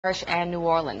Parish and New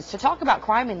Orleans to talk about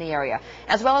crime in the area,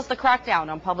 as well as the crackdown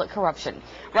on public corruption.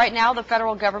 Right now, the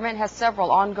federal government has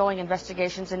several ongoing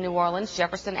investigations in New Orleans,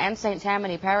 Jefferson, and St.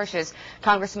 Tammany parishes.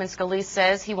 Congressman Scalise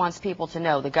says he wants people to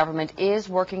know the government is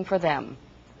working for them.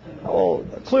 Well,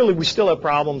 clearly we still have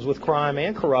problems with crime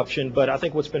and corruption, but I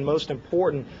think what's been most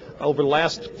important over the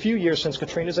last few years since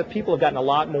Katrina is that people have gotten a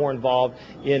lot more involved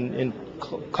in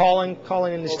calling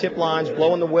in these tip lines,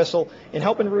 blowing the whistle, and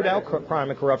helping root out crime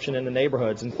and corruption in the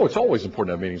neighborhoods. Oh, it's always important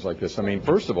to have meetings like this. I mean,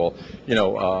 first of all,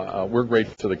 we're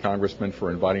grateful to the Congressman for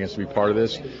inviting us to be part of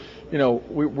this.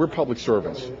 We're public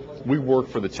servants. We work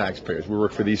for the taxpayers. We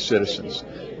work for these citizens.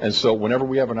 And so whenever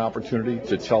we have an opportunity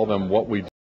to tell them what we